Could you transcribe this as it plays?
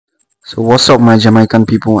So what's up my Jamaican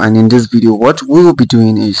people, and in this video what we will be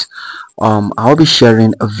doing is I'll be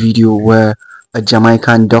sharing a video where a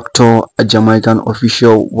Jamaican doctor, a Jamaican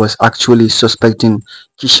official was actually suspecting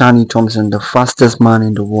Kishane Thomson, the fastest man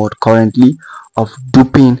in the world currently, of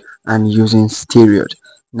doping and using steroid.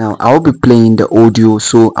 Now I'll be playing the audio,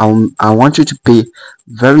 so I want you to pay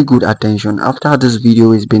very good attention. After this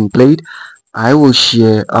video is being played, I will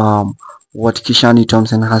share what Kishane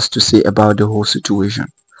Thomson has to say about the whole situation.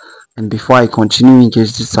 And before I continue, in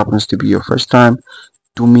case this happens to be your first time,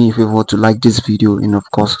 do me a favor to like this video and of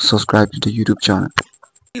course subscribe to the YouTube channel.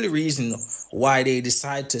 The reason why they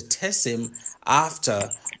decide to test him after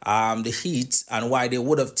the heat, and why they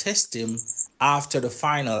would have tested him after the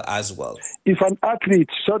final as well. If an athlete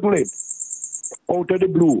suddenly out of the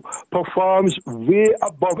blue performs way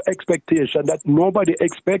above expectation, that nobody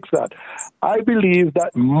expects that, I believe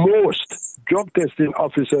that most drug testing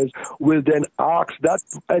officers will then ask that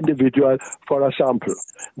individual for a sample,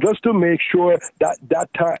 just to make sure that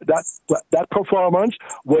that performance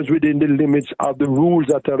was within the limits of the rules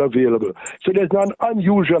that are available. So there's nothing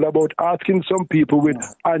unusual about asking some people with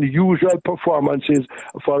unusual performances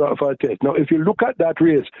for a test. Now, if you look at that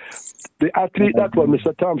race, the athlete that was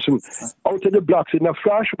Mr. Thompson, out of the blocks in a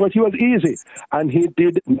flash, but he was easy, and he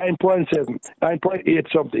did 9.7,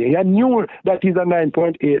 9.8 something. He knew that he's a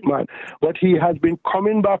 9.8 man, but he has been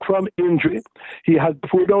coming back from injury. He has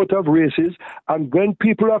pulled out of races, and when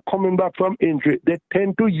people are coming back from injury, they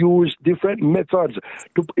tend to use different methods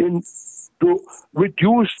to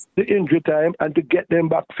reduce the injury time and to get them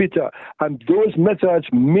back fitter. And those methods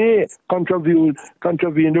may contravene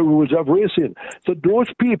the rules of racing. So those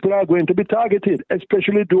people are going to be targeted,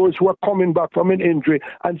 especially those who are coming back from an injury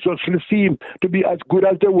and just seem to be as good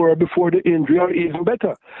as they were before the injury, or even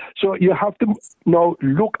better. So you have to now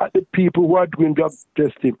look at the people who are doing drug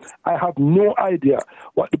testing. I have no idea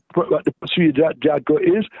what the procedure at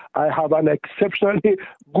JADCO is. I have an exceptionally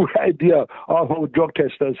good idea of how drug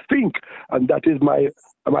testers think, and that is my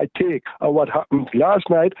take on what happened last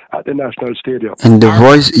night at the National Stadium. And the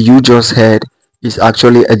voice you just heard is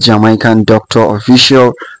actually a Jamaican doctor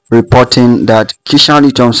official reporting that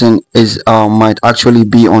Kishane Thomson is might actually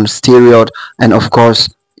be on steroid and of course,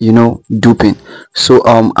 you know, doping. So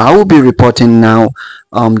I will be reporting now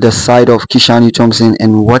the side of Kishane Thomson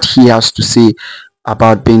and what he has to say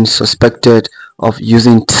about being suspected of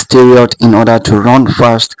using steroid in order to run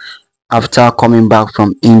fast after coming back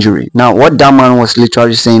from injury. Now what that man was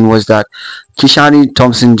literally saying was that Kishane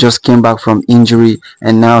Thomson just came back from injury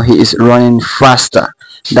and now he is running faster,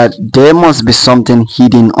 that there must be something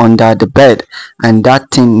hidden under the bed and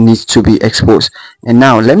that thing needs to be exposed. And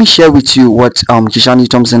now let me share with you what Kishane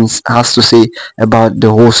Thomson has to say about the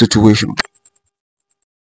whole situation.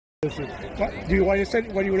 Do you want to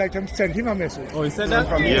send? What do you like to send him a message? Oh, he said that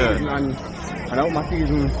from season, and I hope my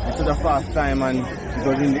season it's such a fast time and it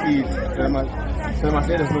was in the east. So I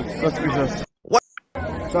say this look suspicious. What?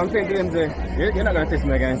 So I'm saying to them, say, you're not gonna test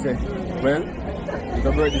me again. Say, well, you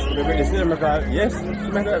can break the season record. Yes,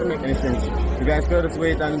 it might not make any sense. You guys could just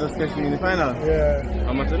wait and just catch me in the final. Yeah.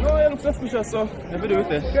 I'm gonna say, no, you look suspicious, so let me do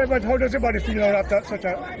it. Yeah, but how does your body feel after such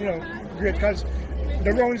a great? Because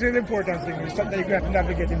the rounds is the important thing. It's something you have to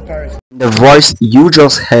navigate in Paris. The voice you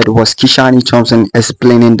just heard was Kishane Thomson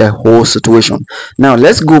explaining the whole situation. Now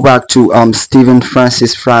let's go back to Stephen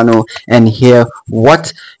Francis Frano and hear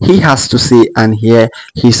what he has to say and hear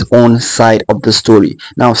his own side of the story.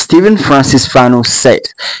 Now Stephen Francis Frano said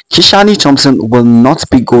Kishane Thomson will not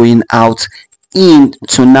be going out in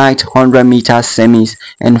tonight 100-meter semis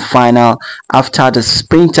and final after the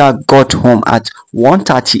sprinter got home at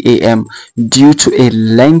 1:30 a.m. due to a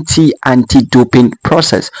lengthy anti-doping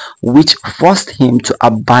process which forced him to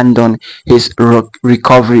abandon his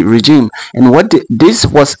recovery regime. And this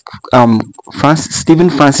was Stephen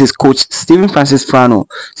Francis Frano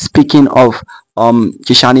speaking of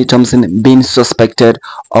Kishane Thomson being suspected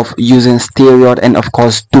of using steroid and of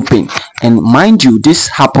course doping. And mind you, this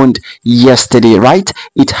happened yesterday, right?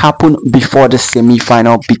 It happened before the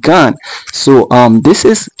semi-final began. So this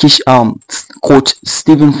is coach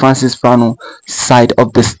Stephen Francis Frano side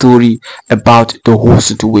of the story about the whole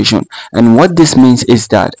situation. And what this means is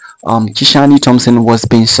that Kishane Thomson was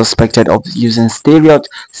being suspected of using steroid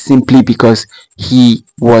simply because he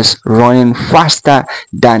was running faster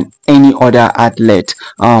than any other athlete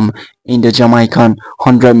in the Jamaican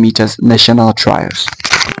 100 meters national trials.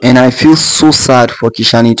 And I feel so sad for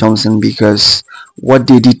Kishane Thomson because what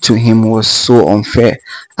they did to him was so unfair.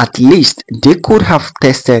 At least they could have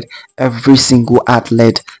tested every single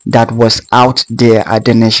athlete that was out there at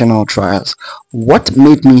the national trials. What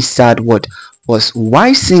made me sad was was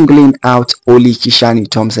why singling out only Kishane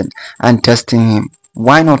Thomson and testing him?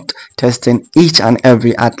 Why not testing each and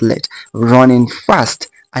every athlete running fast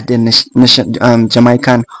at the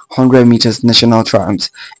Jamaican 100 meters national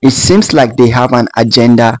triumphs? It seems like they have an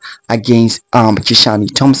agenda against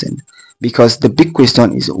Kishane Thomson, because the big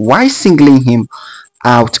question is why singling him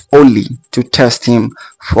out only to test him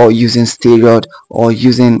for using steroid or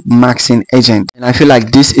using maxing agent. And I feel like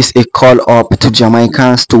this is a call up to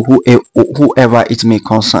Jamaicans, to whoever it may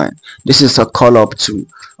concern. This is a call up to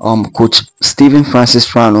coach Stephen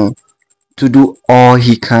Francis Frano to do all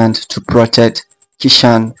he can to protect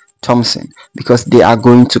Kishane Thomson, because they are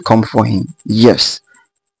going to come for him. Yes,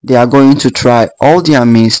 they are going to try all their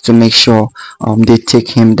means to make sure they take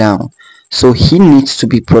him down. So he needs to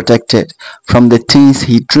be protected from the things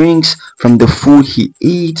he drinks, from the food he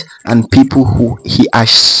eats, and people who he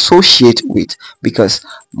associates with. Because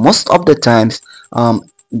most of the times,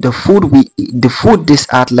 the food this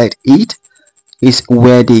athlete eat is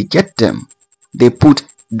where they get them. They put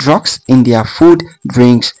drugs in their food,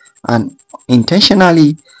 drinks, and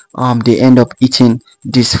intentionally they end up eating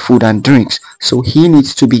this food and drinks. So he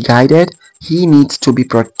needs to be guided. He needs to be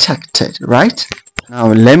protected, right?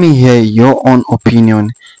 Now, let me hear your own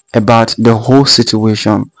opinion about the whole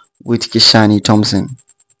situation with Kishane Thomson.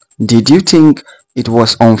 Did you think it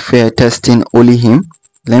was unfair testing only him?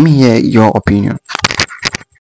 Let me hear your opinion.